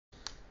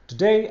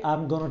Today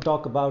I'm going to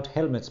talk about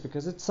helmets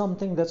because it's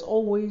something that's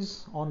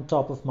always on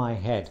top of my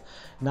head.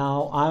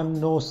 Now, I'm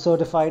no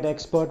certified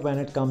expert when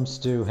it comes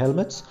to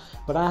helmets,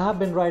 but I have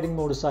been riding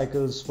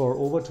motorcycles for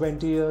over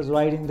 20 years,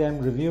 riding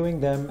them,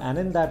 reviewing them, and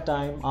in that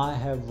time I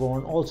have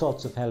worn all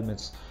sorts of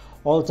helmets,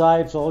 all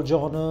types, all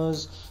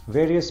genres,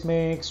 various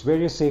makes,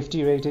 various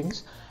safety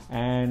ratings,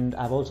 and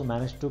I've also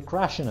managed to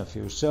crash in a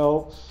few.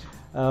 So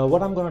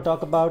what I'm going to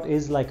talk about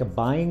is like a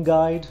buying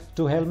guide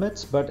to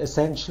helmets, but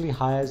essentially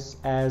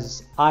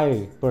as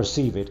I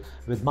perceive it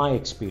with my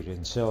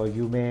experience. So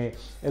you may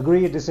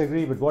agree,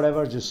 disagree, but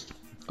whatever, just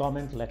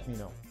comment, let me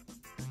know.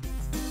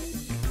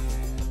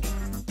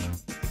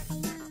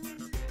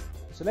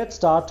 So let's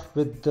start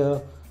with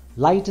the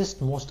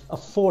lightest, most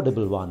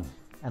affordable one,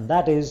 and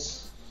that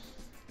is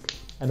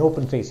an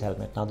open face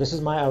helmet. Now this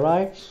is my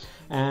Arai.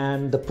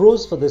 And the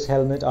pros for this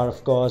helmet are,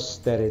 of course,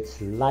 that it's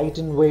light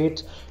in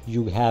weight,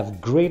 you have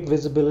great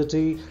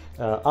visibility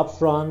up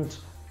front,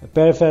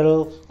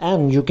 peripheral,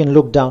 and you can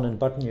look down and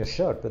button your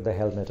shirt with the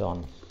helmet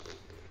on.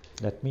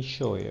 Let me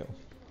show you.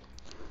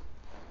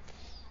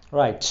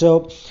 Right,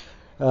 so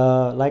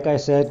like I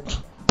said,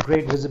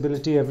 great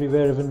visibility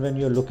everywhere. Even when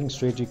you're looking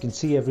straight, you can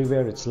see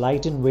everywhere. It's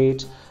light in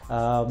weight.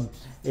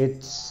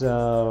 It's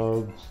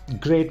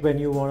great when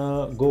you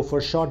want to go for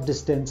short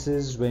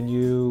distances, when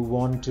you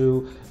want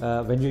to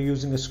when you're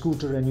using a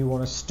scooter and you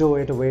want to stow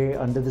it away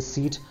under the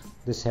seat.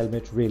 This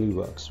helmet really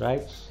works,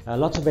 right?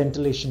 Lots of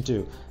ventilation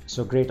too,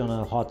 so great on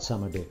a hot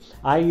summer day.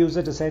 I use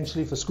it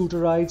essentially for scooter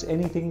rides,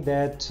 anything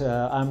that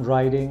I'm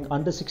riding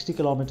under 60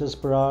 kilometers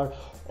per hour,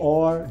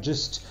 or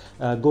just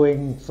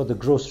going for the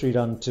grocery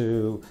run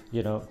to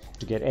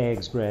to get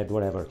eggs, bread,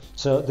 whatever.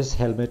 So this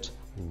helmet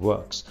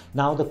works.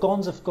 Now the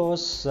cons, of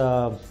course,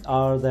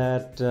 are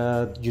that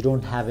you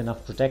don't have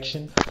enough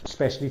protection,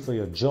 especially for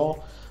your jaw.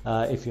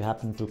 If you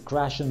happen to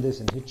crash in this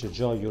and hit your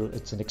jaw,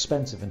 it's an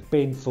expensive and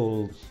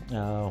painful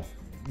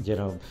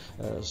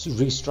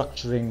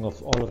restructuring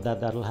of all of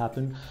that'll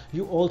happen.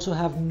 You also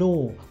have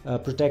no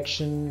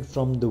protection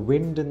from the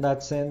wind in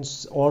that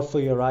sense, or for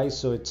your eyes,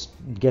 so it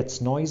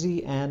gets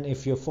noisy, and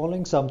if you're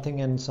following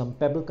something and some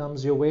pebble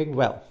comes your way,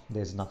 well,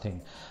 there's nothing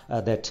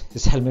that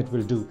this helmet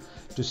will do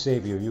to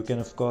save you. You can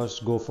of course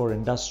go for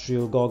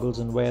industrial goggles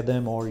and wear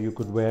them, or you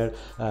could wear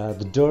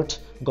the dirt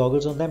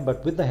goggles on them,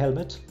 but with the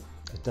helmet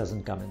it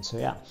doesn't come in. So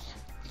yeah,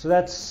 so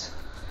that's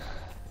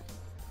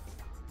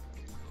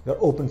your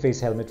open face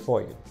helmet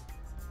for you.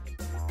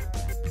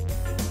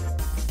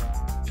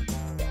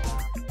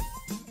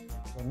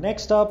 So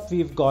next up,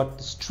 we've got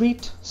the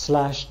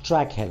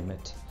street/track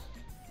helmet.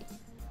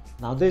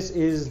 Now this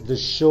is the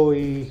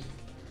Shoei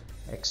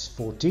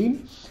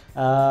X14.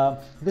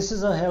 This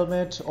is a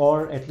helmet,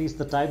 or at least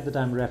the type that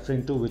I'm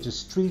referring to, which is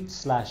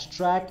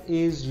street/track,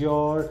 is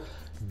your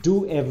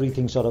do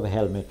everything sort of a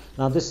helmet.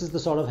 Now this is the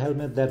sort of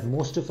helmet that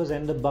most of us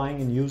end up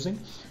buying and using.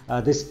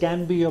 This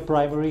can be your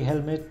primary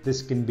helmet,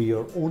 this can be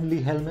your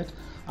only helmet,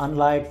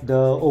 unlike the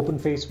open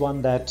face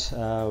one that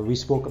we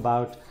spoke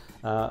about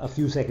a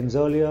few seconds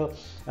earlier.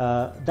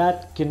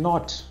 That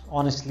cannot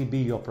honestly be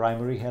your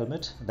primary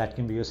helmet. That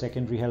can be your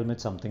secondary helmet,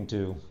 something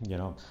to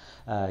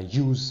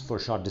use for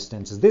short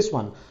distances. This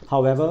one,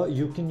 however,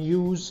 you can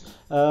use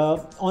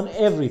on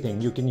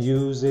everything. You can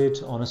use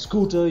it on a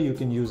scooter, you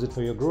can use it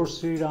for your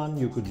grocery run,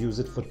 you could use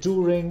it for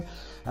touring,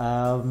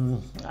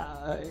 on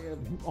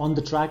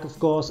the track of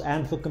course,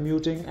 and for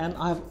commuting. And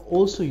I've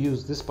also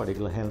used this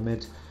particular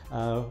helmet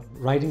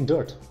riding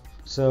dirt.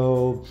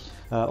 So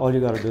all you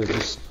gotta do is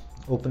just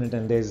open it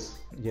and there's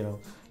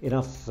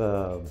enough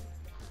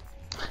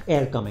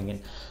air coming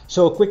in.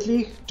 So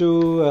quickly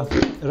to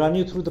run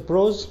you through the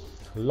pros: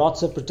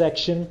 lots of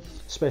protection,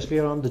 especially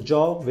around the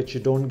jaw, which you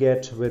don't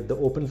get with the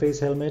open face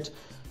helmet.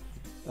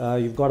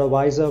 You've got a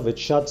visor which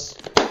shuts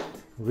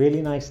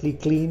really nicely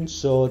clean,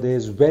 so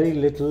there's very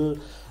little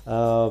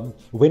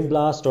wind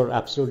blast, or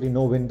absolutely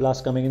no wind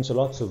blast coming in, so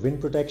lots of wind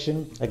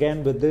protection.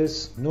 Again, with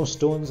this, no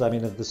stones. I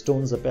mean, if the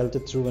stones are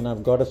pelted through, and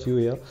I've got a few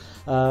here,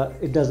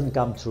 it doesn't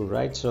come through,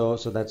 right? So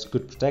that's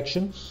good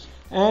protection.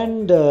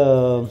 And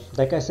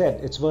like I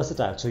said, it's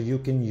versatile, so you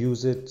can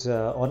use it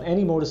on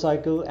any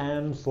motorcycle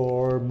and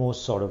for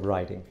most sort of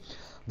riding.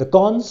 The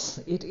cons: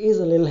 it is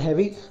a little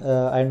heavy.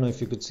 I don't know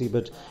if you could see,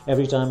 but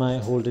every time I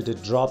hold it,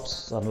 it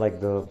drops, unlike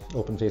the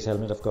open face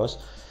helmet, of course.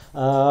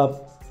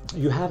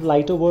 You have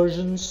lighter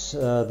versions.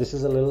 This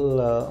is a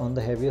little on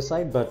the heavier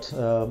side, but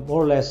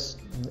more or less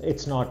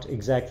it's not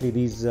exactly,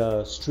 these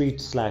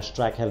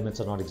street/track helmets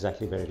are not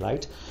exactly very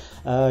light.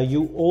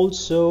 You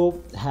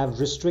also have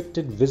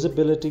restricted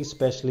visibility,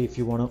 especially if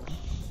you want to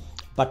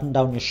button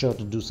down your shirt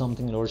to do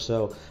something or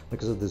so,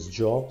 because of this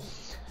jaw.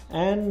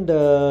 And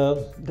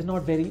they're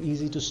not very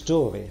easy to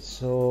stow away,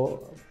 so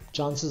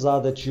chances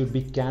are that you'd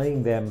be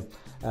carrying them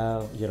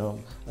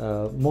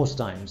most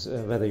times,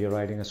 whether you're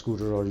riding a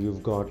scooter or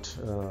you've got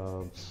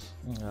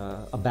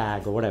a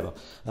bag or whatever.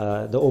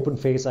 The open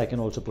face I can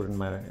also put in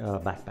my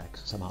backpack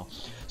somehow.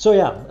 So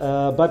yeah,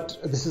 but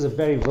this is a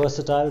very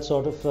versatile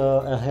sort of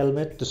a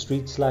helmet, the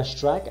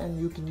street/track, and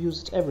you can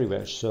use it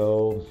everywhere.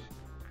 So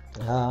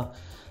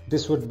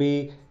this would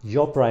be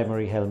your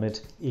primary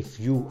helmet if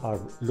you are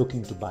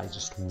looking to buy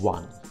just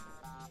one.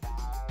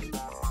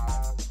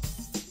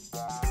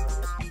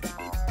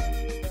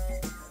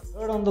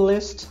 Third on the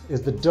list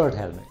is the dirt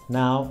helmet.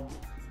 Now,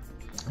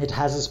 it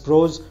has its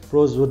pros.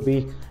 Pros would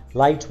be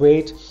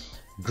lightweight,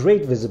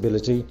 great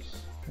visibility.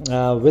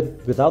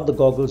 Without the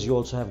goggles, you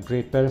also have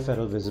great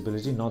peripheral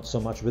visibility, not so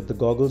much with the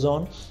goggles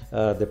on.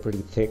 They're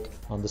pretty thick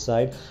on the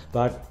side,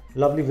 but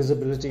lovely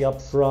visibility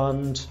up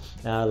front,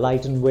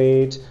 light in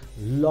weight,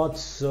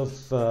 lots of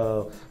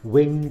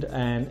wind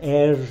and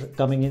air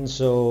coming in,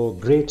 so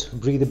great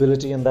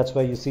breathability, and that's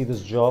why you see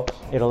this jaw.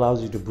 It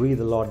allows you to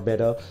breathe a lot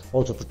better.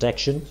 Also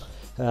protection.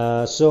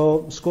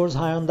 So scores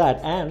high on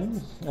that,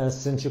 and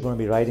since you're going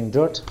to be riding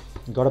dirt,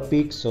 got a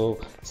peak, so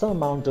some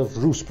amount of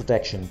roost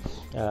protection.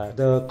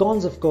 The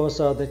cons, of course,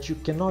 are that you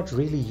cannot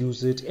really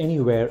use it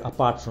anywhere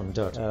apart from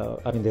dirt.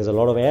 I mean, there's a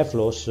lot of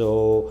airflow,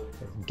 so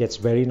it gets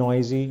very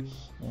noisy.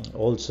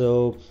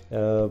 Also,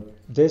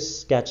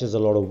 this catches a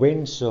lot of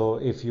wind, so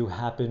if you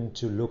happen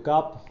to look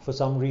up for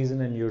some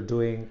reason and you're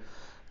doing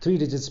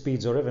 3-digit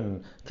speeds or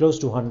even close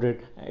to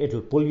 100, it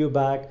will pull you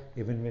back.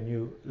 Even when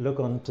you look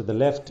on to the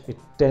left, it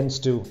tends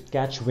to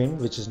catch wind,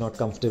 which is not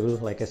comfortable.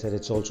 Like I said,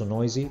 it's also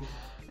noisy.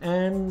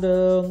 And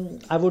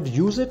I would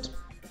use it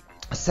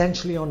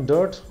essentially on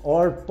dirt,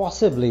 or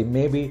possibly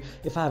maybe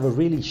if I have a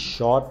really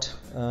short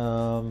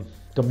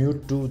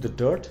commute to the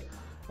dirt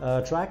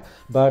track,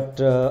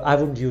 but I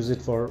wouldn't use it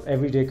for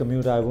everyday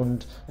commute. I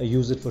wouldn't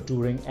use it for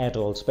touring at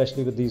all,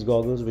 especially with these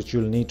goggles, which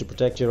you'll need to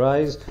protect your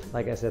eyes.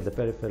 Like I said, the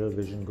peripheral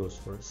vision goes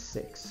for a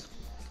 6.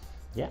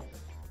 Yeah.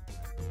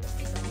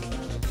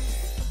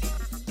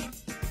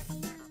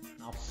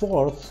 Now,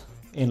 fourth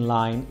in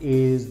line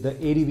is the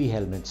ADV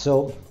helmet.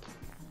 So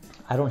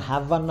I don't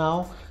have one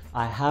now.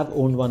 I have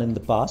owned one in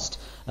the past,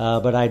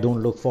 but I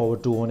don't look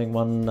forward to owning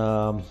one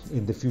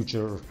in the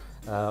future,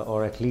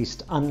 or at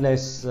least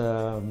unless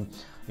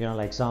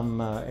like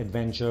some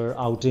adventure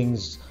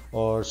outings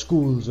or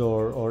schools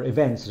or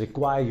events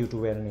require you to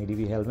wear an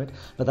ADV helmet.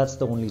 But that's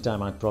the only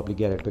time I'd probably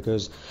get it,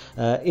 because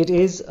it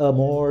is a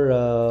more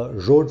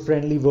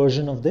road-friendly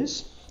version of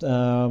this.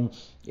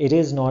 It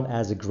is not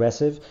as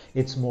aggressive,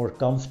 it's more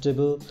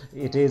comfortable,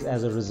 it is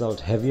as a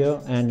result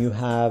heavier, and you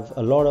have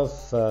a lot of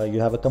you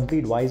have a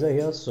complete visor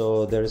here,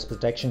 so there is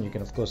protection. You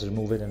can of course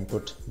remove it and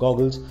put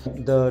goggles.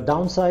 The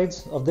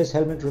downsides of this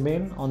helmet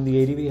remain on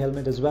the ADV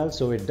helmet as well,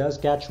 so it does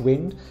catch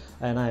wind,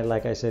 and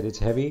like I said, it's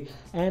heavy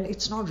and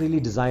it's not really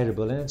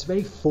desirable, and it's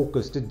very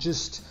focused. It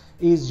just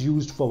is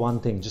used for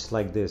one thing, just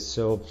like this.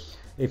 So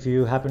if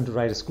you happen to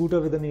ride a scooter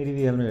with an ADV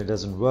helmet, it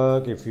doesn't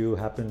work. If you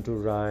happen to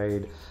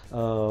ride,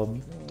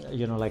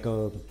 like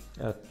a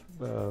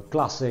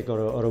classic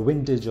or a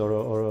vintage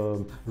or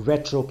a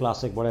retro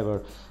classic,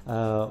 whatever,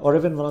 or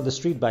even one of the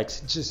street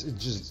bikes, it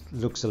just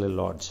looks a little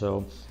odd.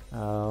 So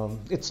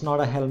it's not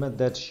a helmet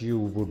that you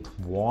would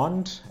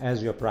want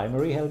as your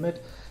primary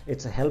helmet.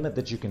 It's a helmet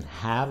that you can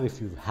have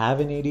if you have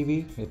an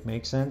ADV. It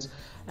makes sense.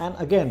 And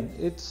again,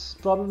 it's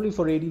probably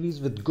for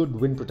ADVs with good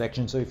wind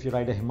protection. So if you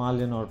ride a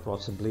Himalayan or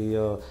possibly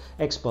a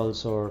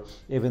X-Pulse or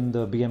even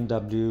the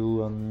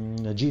BMW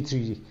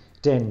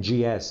G310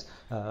 GS,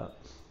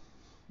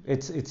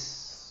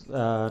 it's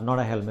not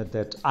a helmet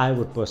that I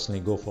would personally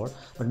go for.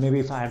 But maybe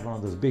if I had one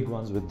of those big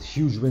ones with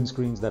huge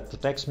windscreens that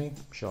protects me,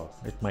 sure,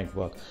 it might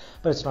work.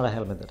 But it's not a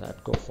helmet that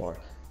I'd go for.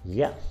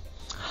 Yeah.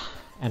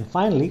 And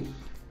finally,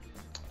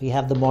 we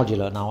have the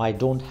Modular. Now, I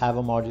don't have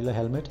a Modular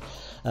helmet.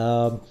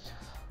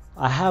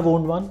 I have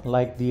owned one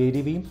like the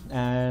ADV,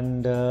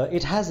 and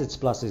it has its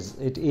pluses.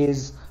 It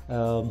is,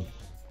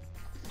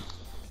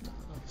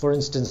 for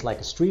instance, like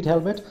a street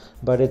helmet,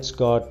 but it's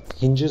got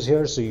hinges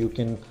here, so you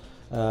can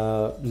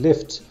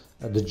lift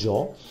the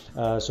jaw,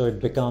 so it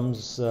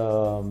becomes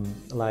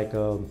like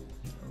an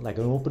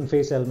open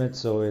face helmet.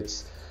 So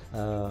it's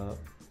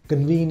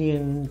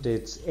convenient,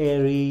 it's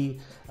airy,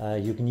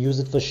 you can use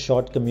it for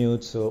short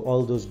commutes, so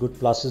all those good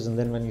pluses. And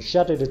then when you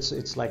shut it,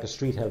 it's like a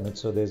street helmet,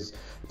 so there's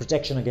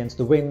protection against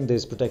the wind,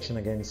 there's protection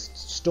against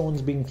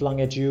stones being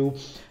flung at you,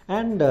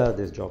 and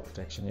there's jaw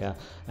protection, yeah,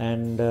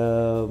 and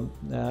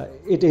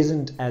it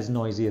isn't as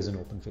noisy as an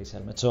open face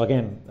helmet. So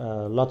again,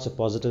 lots of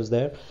positives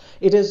there.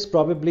 It is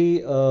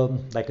probably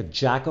like a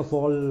jack of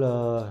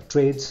all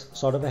trades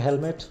sort of a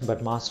helmet,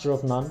 but master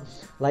of none.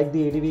 Like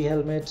the ADV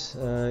helmet,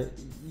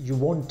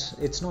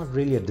 it's not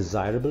really a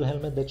desirable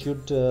helmet that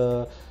you'd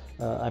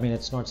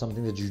it's not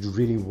something that you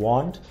really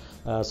want,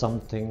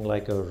 something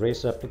like a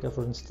race replica,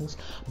 for instance,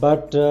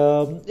 but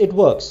it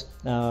works.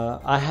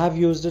 I have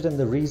used it, and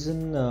the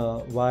reason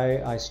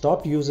why I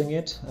stopped using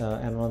it,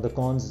 and one of the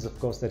cons is of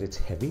course that it's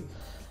heavy,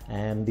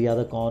 and the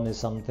other con is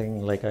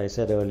something like I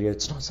said earlier,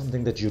 it's not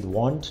something that you'd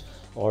want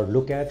or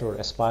look at or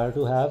aspire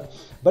to have,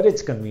 but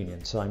it's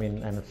convenient, so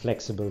and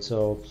flexible.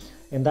 So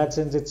in that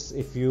sense, it's,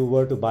 if you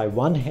were to buy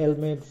one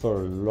helmet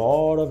for a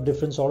lot of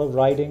different sort of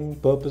riding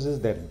purposes,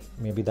 then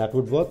maybe that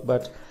would work,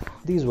 but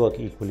these work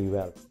equally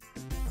well.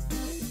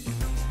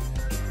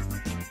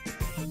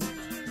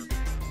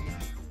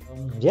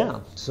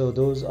 yeah, so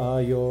those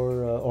are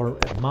your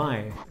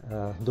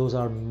those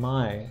are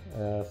my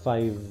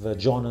five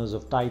genres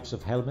of types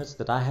of helmets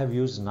that I have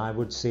used, and I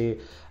would say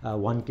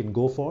one can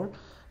go for.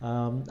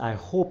 I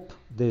hope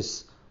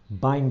this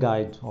buying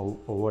guide, or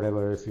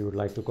whatever, if you would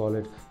like to call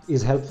it,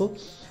 is helpful.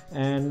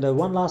 And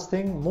one last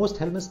thing, most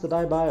helmets that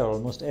I buy, or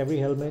almost every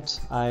helmet,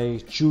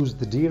 I choose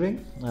the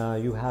D-ring.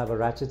 You have a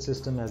ratchet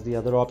system as the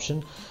other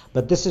option,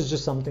 but this is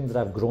just something that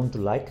I've grown to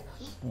like,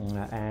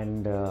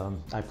 and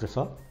I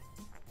prefer.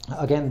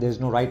 Again, there's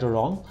no right or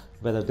wrong,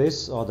 whether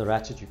this or the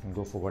ratchet, you can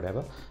go for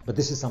whatever, but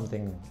this is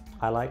something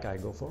I like, I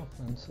go for,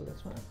 and so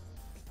that's fine.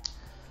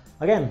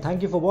 Again,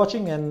 thank you for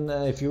watching, and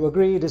if you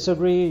agree,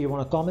 disagree, you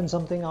want to comment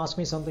something, ask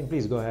me something,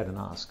 please go ahead and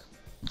ask.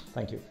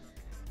 Thank you.